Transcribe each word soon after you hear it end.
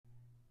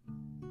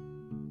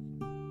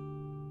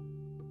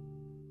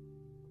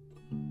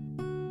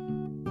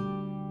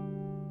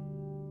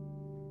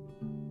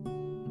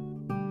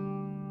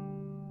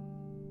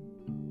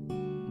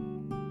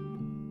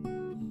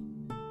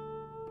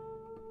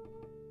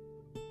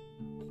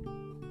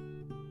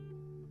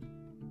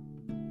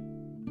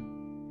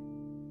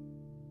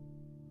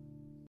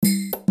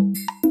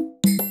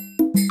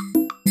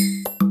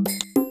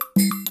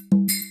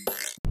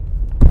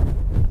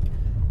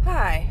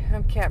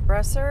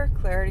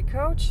identity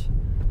coach,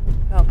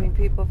 helping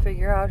people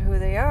figure out who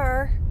they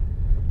are,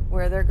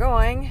 where they're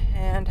going,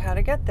 and how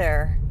to get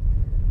there.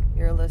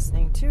 You're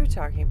listening to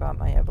Talking About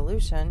My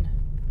Evolution.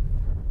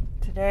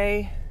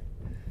 Today,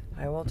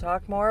 I will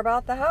talk more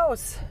about the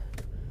house.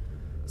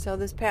 So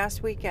this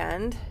past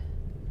weekend,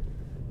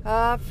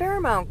 a fair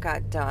amount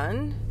got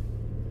done.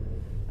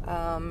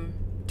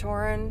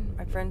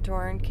 My friend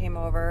Torin came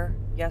over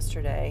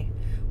yesterday.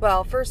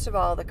 Well, first of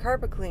all, the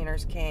carpet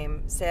cleaners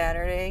came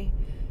Saturday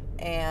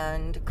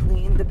and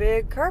cleaned the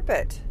big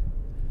carpet.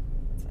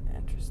 It's an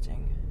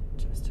interesting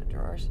chest of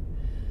drawers.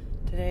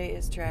 Today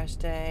is trash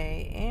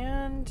day,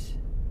 and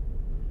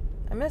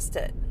I missed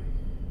it.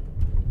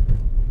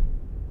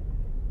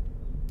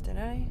 Did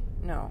I?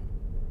 No.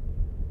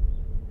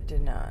 I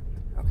did not.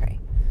 Okay.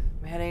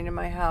 I'm heading to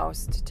my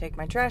house to take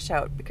my trash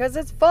out because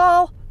it's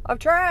full of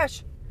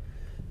trash.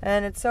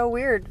 And it's so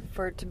weird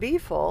for it to be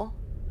full.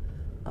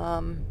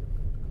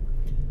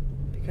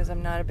 Because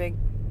I'm not a big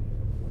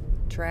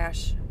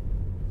trash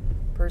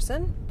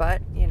person.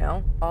 But,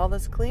 all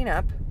this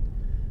cleanup,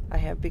 I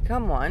have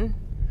become one.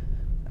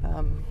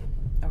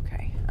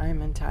 Okay,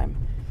 I'm in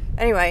time.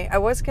 Anyway, I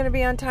was going to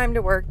be on time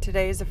to work.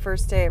 Today is the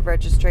first day of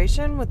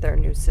registration with their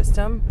new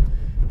system.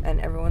 And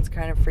everyone's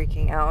kind of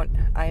freaking out.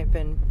 I have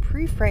been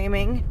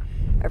pre-framing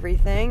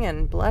everything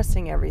and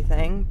blessing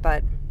everything.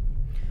 But,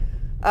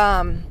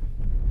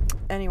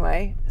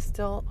 anyway,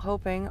 still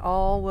hoping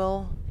all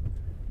will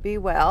be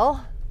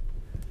well.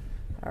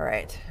 All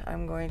right,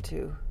 I'm going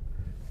to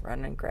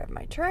run and grab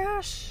my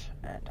trash,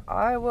 and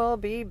I will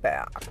be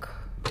back.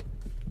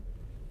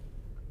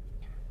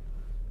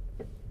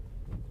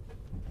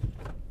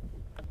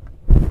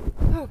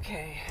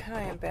 Okay,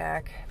 I am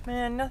back.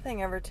 Man,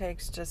 nothing ever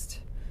takes just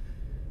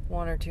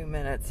 1 or 2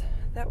 minutes.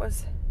 That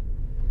was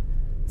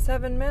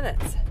 7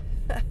 minutes.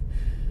 I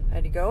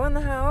had to go in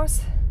the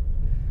house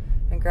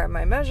and grab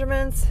my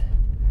measurements.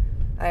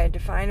 I had to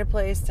find a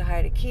place to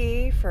hide a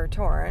key for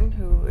Torin,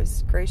 who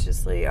is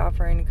graciously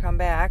offering to come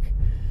back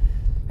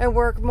and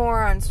work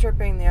more on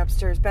stripping the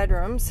upstairs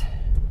bedrooms,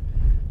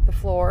 the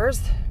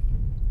floors.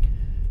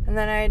 And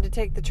then I had to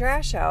take the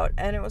trash out,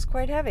 and it was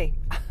quite heavy.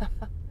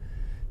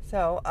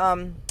 So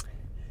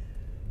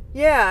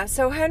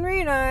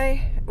Henry and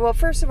I, well,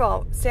 first of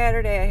all,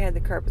 Saturday I had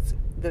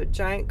the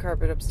giant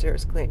carpet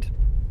upstairs cleaned.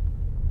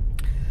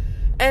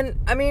 And,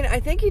 I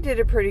think he did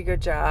a pretty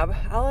good job.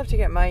 I'll have to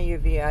get my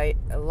UV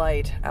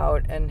light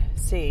out and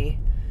see.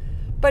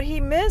 But he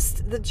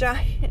missed the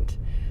giant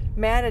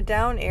matted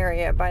down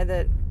area by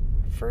the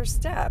first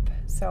step.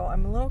 So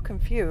I'm a little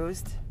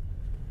confused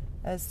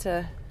as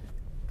to,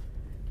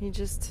 he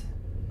just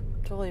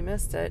totally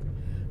missed it.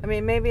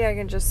 Maybe I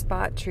can just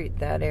spot treat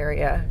that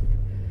area.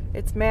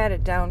 It's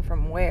matted down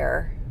from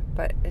where,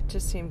 but it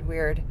just seemed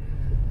weird.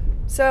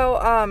 So,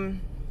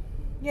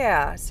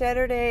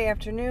 Saturday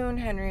afternoon,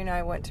 Henry and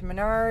I went to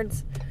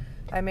Menards.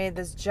 I made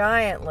this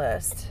giant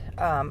list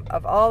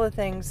of all the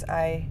things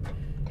I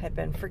had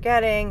been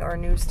forgetting or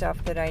new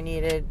stuff that I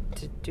needed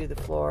to do the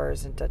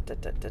floors and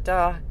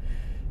da-da-da-da-da.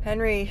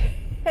 Henry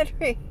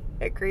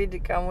agreed to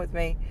come with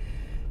me.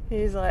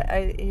 He's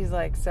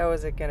like, so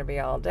is it going to be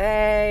all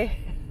day?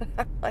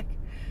 I'm like,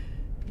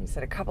 he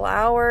said a couple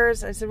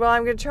hours. I said, well,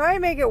 I'm going to try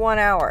and make it 1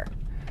 hour.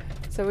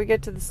 So we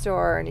get to the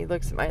store, and he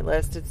looks at my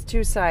list. It's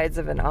 2 sides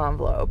of an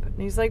envelope.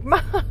 And he's like,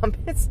 Mom,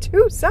 it's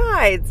 2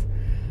 sides.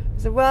 I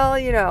said,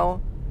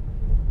 well,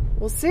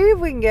 we'll see if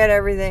we can get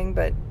everything,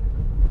 but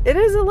it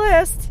is a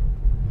list.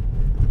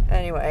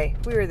 Anyway,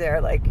 we were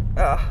there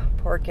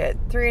poor kid,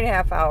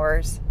 3.5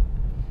 hours.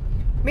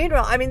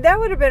 Meanwhile, that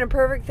would have been a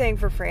perfect thing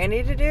for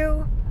Franny to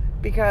do,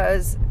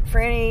 because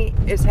Franny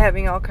is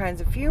having all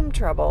kinds of fume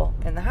trouble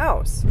in the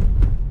house.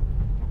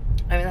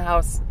 The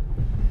house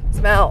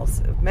smells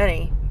of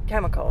many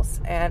chemicals,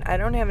 and I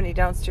don't have any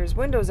downstairs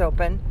windows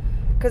open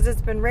because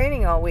it's been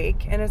raining all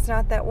week and it's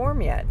not that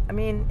warm yet.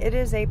 It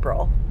is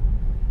April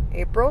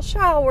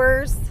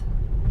showers.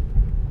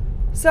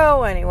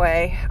 So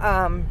anyway,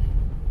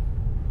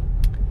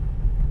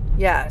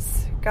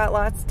 yes, got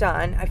lots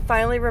done. I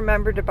finally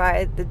remembered to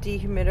buy the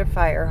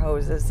dehumidifier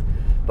hoses,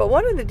 but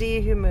one of the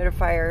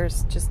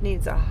dehumidifiers just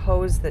needs a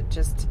hose that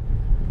just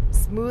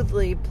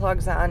smoothly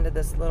plugs onto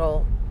this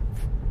little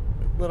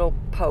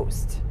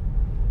post.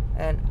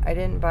 And I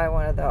didn't buy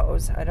one of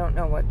those. I don't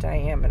know what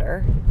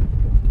diameter.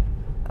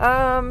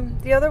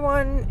 The other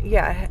one,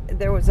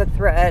 there was a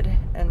thread,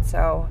 and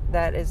so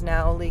that is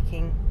now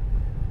leaking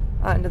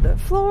onto the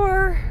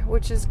floor,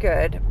 which is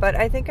good. But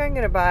I think I'm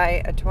going to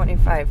buy a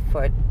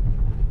 25-foot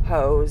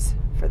hose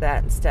for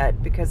that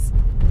instead, because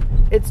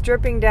it's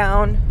dripping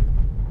down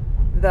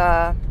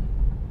a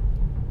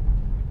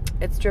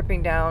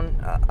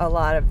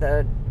lot of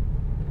the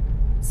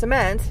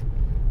cement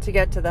to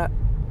get to the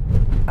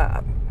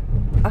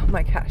oh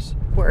my gosh,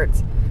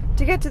 words,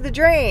 to get to the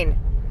drain.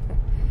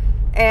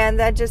 And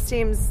that just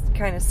seems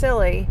kind of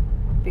silly,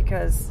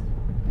 because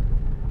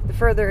the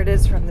further it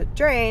is from the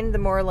drain, the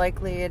more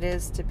likely it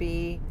is to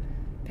be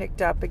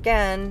picked up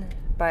again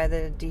by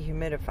the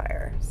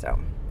dehumidifier. So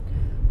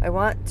I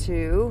want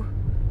to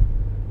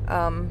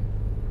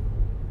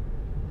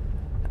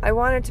I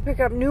wanted to pick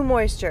up new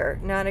moisture,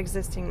 not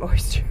existing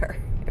moisture,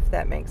 if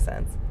that makes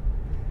sense.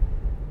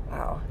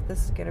 Wow,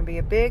 this is going to be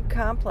a big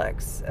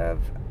complex of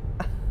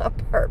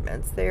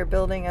apartments they are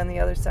building on the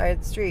other side of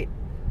the street.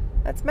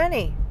 That's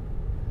many.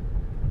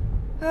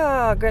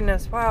 Oh,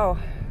 goodness, wow.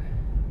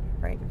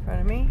 Right in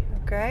front of me,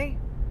 okay.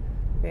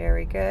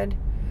 Very good.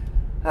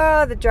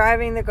 Oh,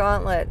 driving the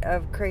gauntlet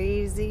of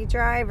crazy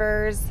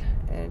drivers.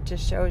 And it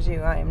just shows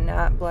you I am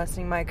not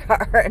blessing my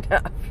car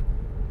enough.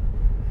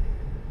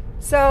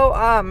 So,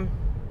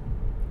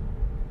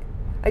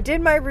 I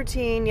did my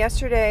routine.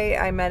 Yesterday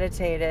I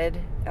meditated.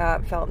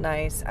 It felt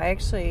nice. I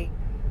actually,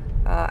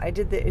 I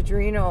did the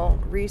adrenal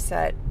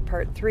reset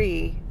part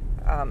 3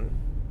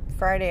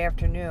 Friday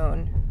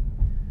afternoon.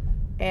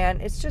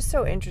 And it's just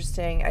so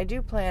interesting. I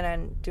do plan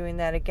on doing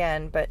that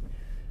again, but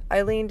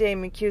Eileen Day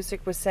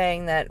McCusick was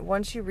saying that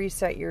once you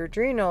reset your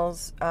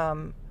adrenals,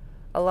 a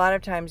lot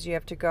of times you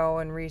have to go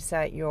and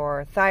reset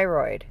your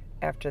thyroid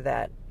after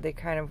that. They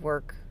kind of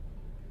work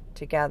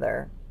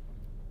together.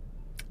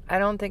 I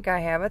don't think I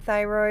have a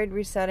thyroid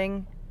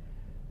resetting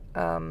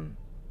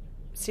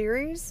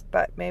series,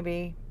 but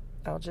maybe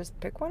I'll just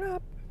pick one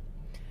up.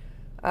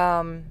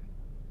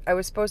 I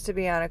was supposed to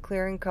be on a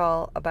clearing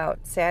call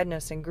about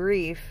sadness and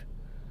grief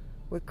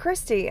with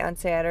Christy on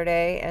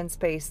Saturday and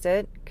spaced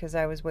it because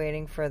I was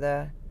waiting for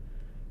the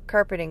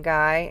carpeting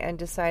guy and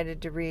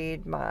decided to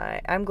read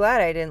I'm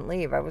glad I didn't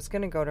leave. I was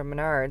going to go to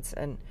Menards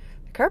and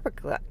the carpet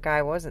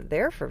guy wasn't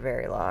there for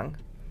very long.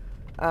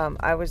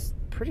 I was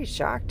pretty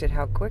shocked at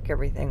how quick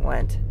everything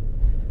went.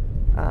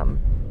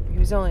 He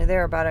was only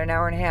there about an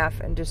hour and a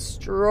half and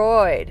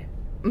destroyed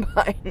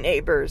my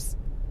neighbor's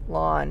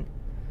lawn.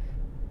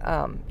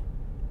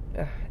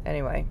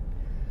 Anyway.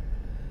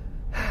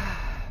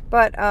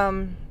 But,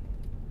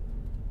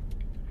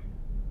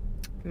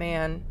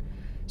 man,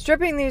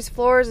 stripping these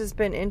floors has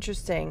been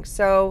interesting.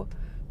 So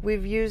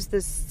we've used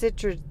this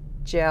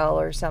Citrogel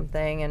or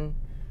something, and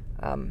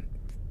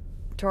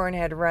Torrin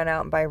had to run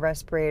out and buy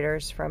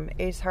respirators from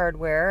Ace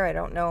Hardware. I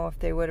don't know if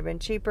they would have been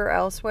cheaper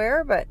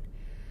elsewhere, but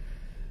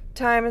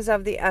time is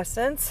of the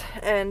essence.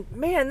 And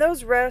man,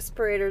 those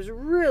respirators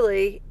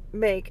really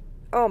make,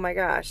 oh my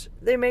gosh,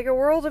 they make a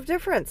world of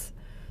difference.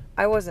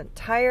 I wasn't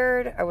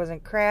tired. I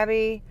wasn't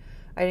crabby.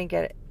 I didn't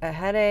get a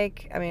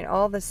headache. I mean,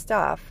 all this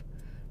stuff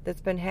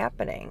that's been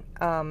happening.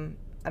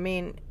 I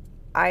mean,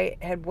 I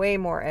had way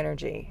more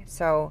energy.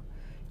 So,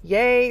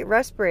 yay,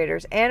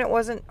 respirators. And it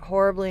wasn't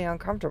horribly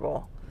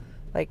uncomfortable.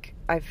 Like,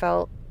 I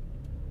felt,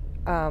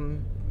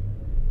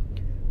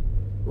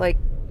 like,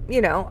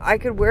 you know, I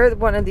could wear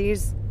one of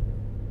these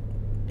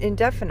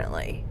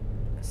indefinitely.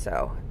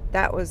 So,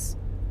 that was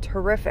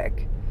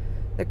terrific.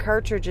 The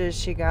cartridges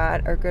she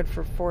got are good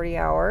for 40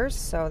 hours.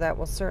 So, that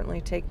will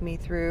certainly take me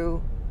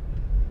through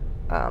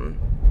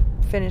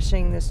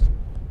finishing this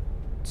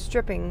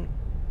stripping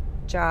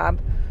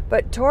job.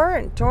 But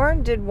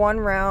Torrin did one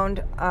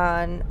round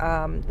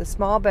on the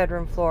small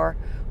bedroom floor.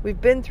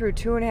 We've been through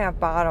 2.5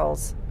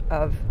 bottles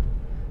of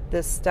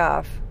this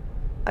stuff.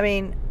 I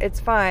mean,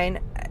 it's fine.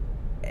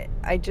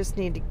 I just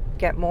need to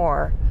get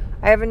more.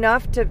 I have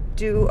enough to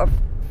do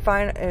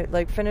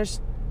finish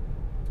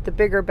the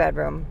bigger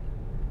bedroom.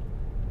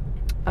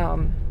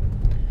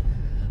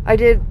 I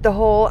did the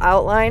whole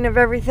outline of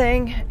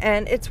everything,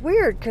 and it's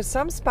weird because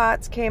some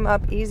spots came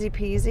up easy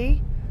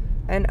peasy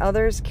and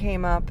others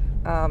came up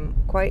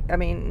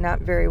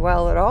not very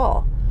well at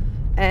all.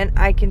 And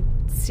I can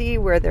see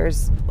where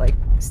there's like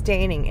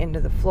staining into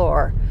the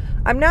floor.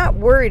 I'm not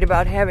worried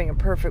about having a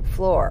perfect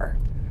floor,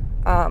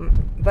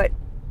 but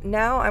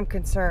now I'm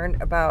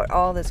concerned about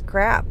all this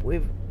crap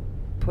we've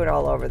put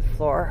all over the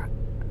floor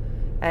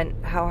and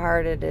how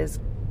hard it is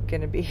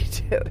going to be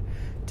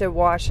to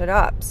wash it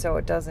up so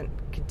it doesn't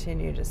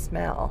continue to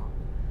smell.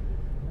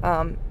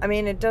 I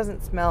mean, it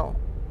doesn't smell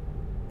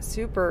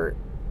super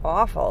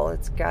awful.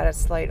 It's got a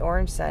slight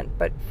orange scent,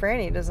 but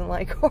Franny doesn't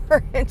like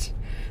orange.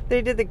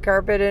 They did the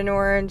carpet in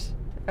orange.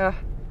 Ugh,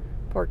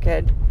 poor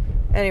kid.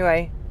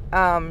 Anyway,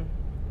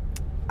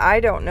 I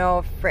don't know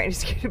if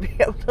Franny's going to be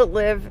able to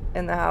live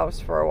in the house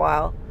for a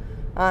while.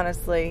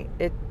 Honestly,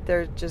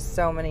 there's just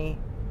so many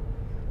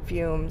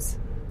fumes.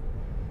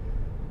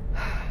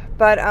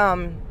 But,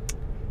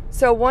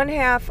 so one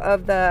half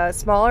of the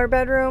smaller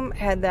bedroom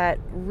had that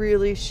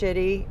really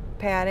shitty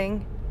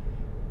padding,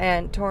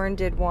 and Torrin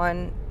did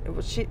one.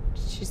 She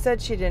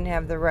said she didn't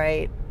have the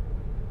right.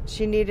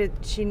 She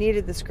needed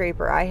the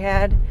scraper I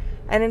had,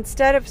 and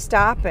instead of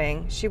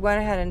stopping, she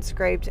went ahead and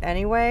scraped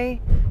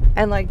anyway,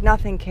 and like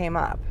nothing came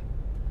up.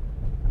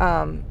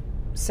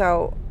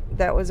 So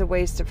that was a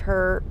waste of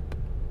her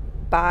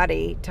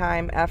body,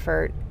 time,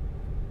 effort,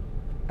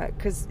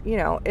 because you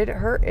know it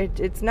hurt.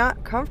 It's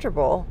not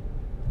comfortable.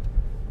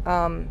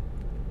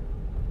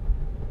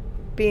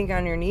 Being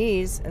on your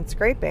knees and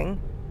scraping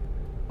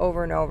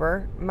over and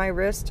over. My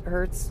wrist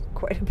hurts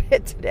quite a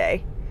bit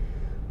today.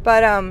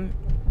 But,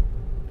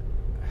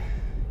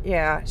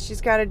 yeah, she's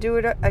got to do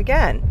it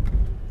again.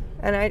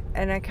 And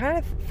I kind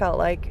of felt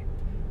like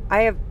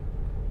I have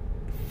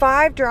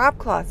 5 drop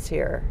cloths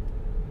here.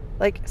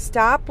 Like,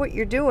 stop what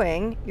you're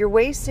doing. You're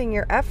wasting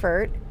your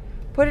effort.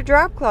 Put a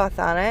drop cloth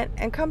on it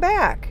and come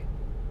back.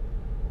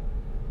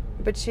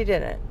 But she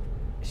didn't.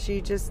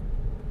 She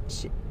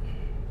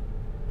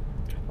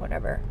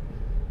whatever.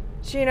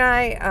 She and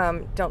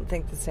I don't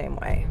think the same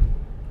way.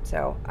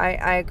 So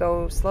I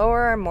go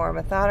slower. I'm more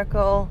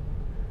methodical.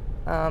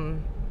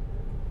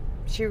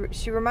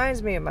 She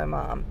reminds me of my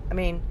mom. I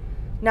mean,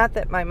 not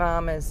that my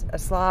mom is a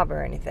slob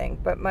or anything,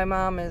 but my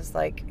mom is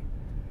like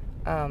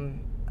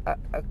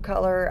a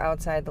color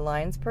outside the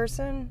lines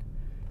person,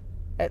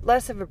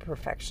 less of a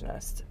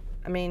perfectionist.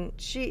 I mean,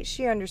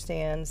 she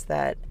understands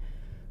that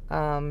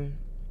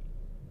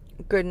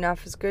good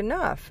enough is good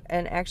enough,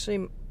 and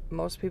actually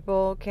most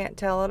people can't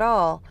tell at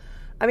all.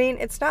 I mean,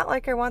 it's not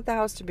like I want the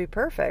house to be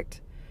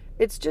perfect.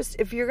 It's just,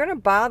 if you're going to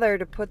bother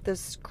to put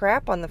this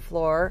crap on the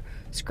floor,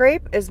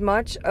 scrape as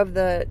much of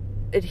the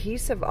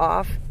adhesive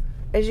off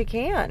as you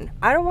can.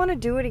 I don't want to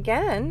do it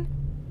again.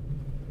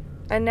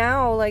 And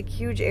now, like,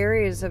 huge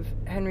areas of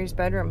Henry's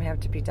bedroom have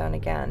to be done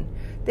again.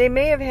 They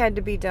may have had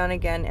to be done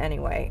again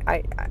anyway.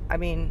 I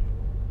mean,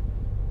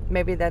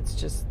 maybe that's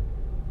just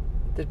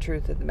the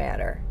truth of the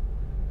matter.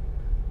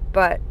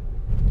 But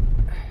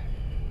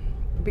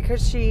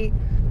because she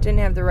didn't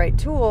have the right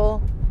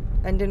tool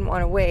and didn't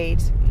want to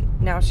wait,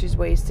 now she's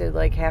wasted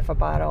like half a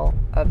bottle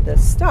of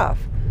this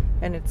stuff,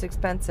 and it's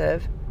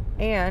expensive.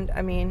 And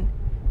I mean,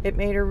 it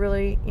made her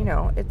really,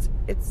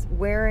 it's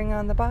wearing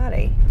on the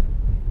body.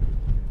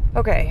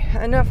 Okay,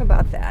 enough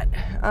about that.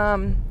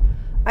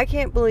 I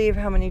can't believe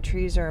how many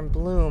trees are in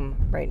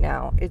bloom right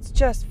now. It's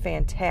just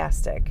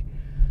fantastic.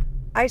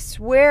 I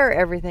swear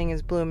everything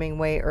is blooming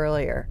way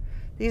earlier.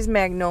 These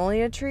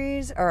magnolia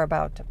trees are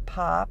about to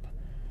pop,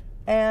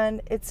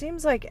 and it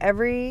seems like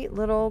every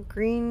little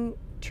green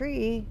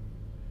tree,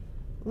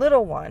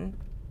 little one,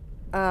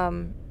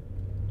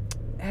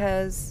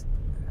 has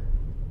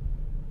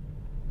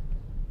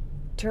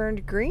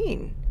turned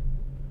green.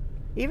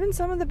 Even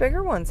some of the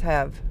bigger ones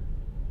have.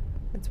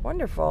 It's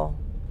wonderful.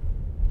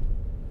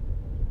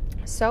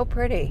 So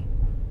pretty.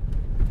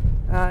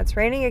 It's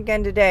raining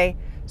again today.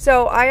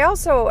 So I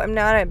also am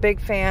not a big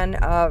fan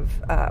of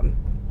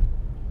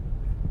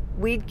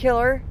weed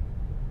killer.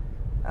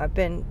 I've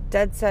been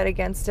dead set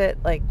against it,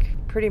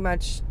 like, pretty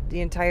much the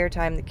entire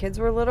time the kids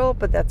were little,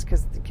 but that's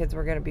because the kids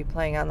were going to be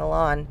playing on the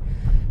lawn.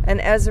 And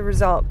as a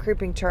result,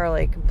 Creeping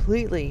Charlie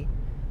completely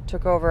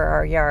took over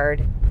our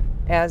yard,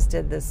 as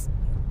did this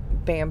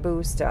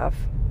bamboo stuff,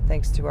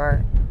 thanks to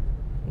our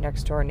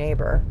next door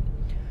neighbor.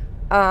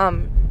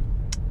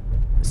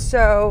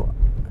 So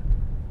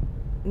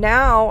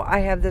now I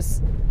have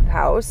this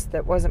house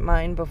that wasn't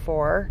mine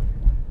before,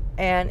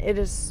 and it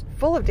is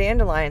full of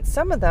dandelions.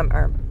 Some of them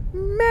are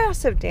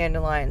massive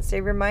dandelions.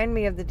 They remind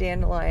me of the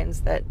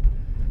dandelions that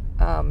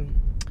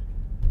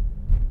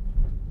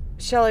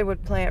Shelly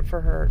would plant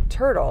for her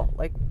turtle,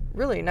 like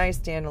really nice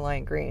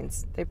dandelion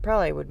greens. They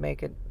probably would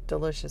make a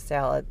delicious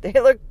salad. They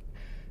look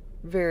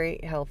very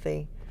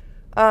healthy.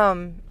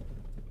 But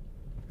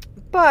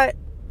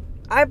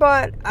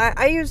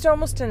I used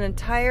almost an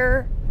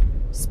entire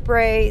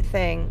spray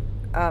thing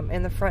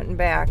in the front and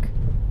back,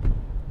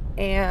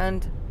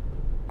 and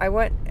I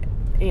went,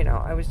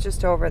 I was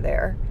just over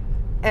there,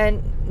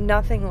 and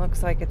nothing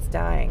looks like it's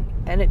dying.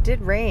 And it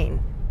did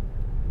rain,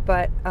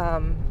 but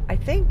I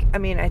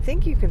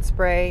think you can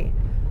spray.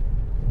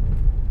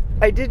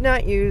 I did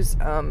not use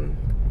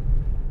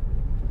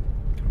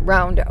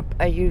Roundup.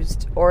 I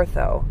used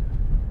Ortho,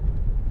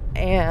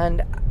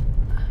 and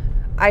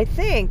I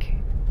think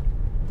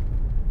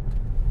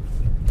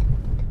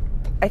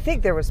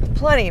there was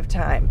plenty of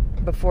time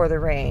before the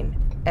rain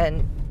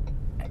and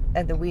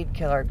the weed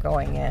killer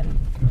going in.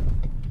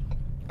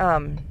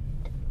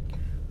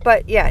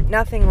 But yeah,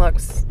 nothing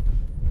looks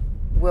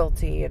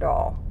wilty at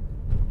all.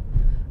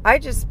 I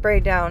just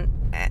sprayed down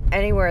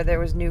anywhere there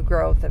was new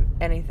growth of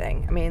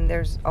anything. I mean,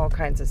 there's all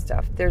kinds of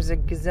stuff. There's a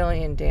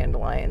gazillion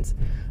dandelions.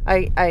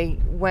 I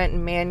went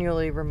and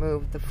manually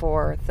removed the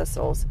 4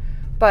 thistles,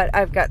 but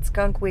I've got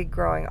skunkweed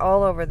growing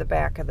all over the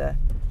back of the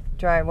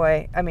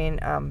driveway. I mean,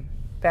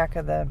 back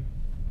of the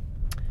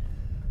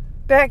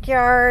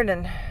backyard,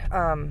 and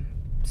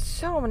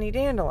so many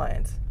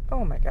dandelions.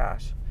 Oh my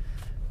gosh.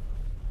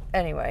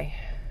 Anyway,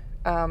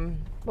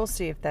 we'll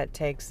see if that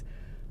takes.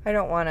 I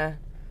don't want to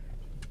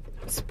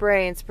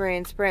spray and spray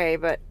and spray,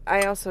 but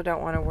I also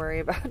don't want to worry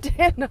about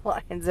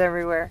dandelions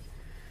everywhere.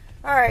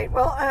 All right,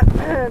 well,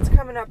 it's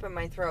coming up in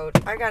my throat.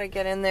 I got to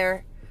get in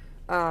there.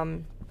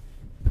 It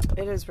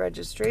is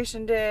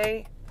registration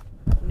day,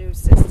 new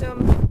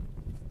system.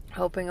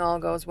 Hoping all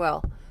goes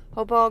well.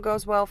 Hope all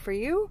goes well for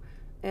you,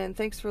 and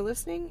thanks for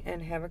listening,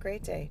 and have a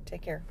great day.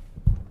 Take care.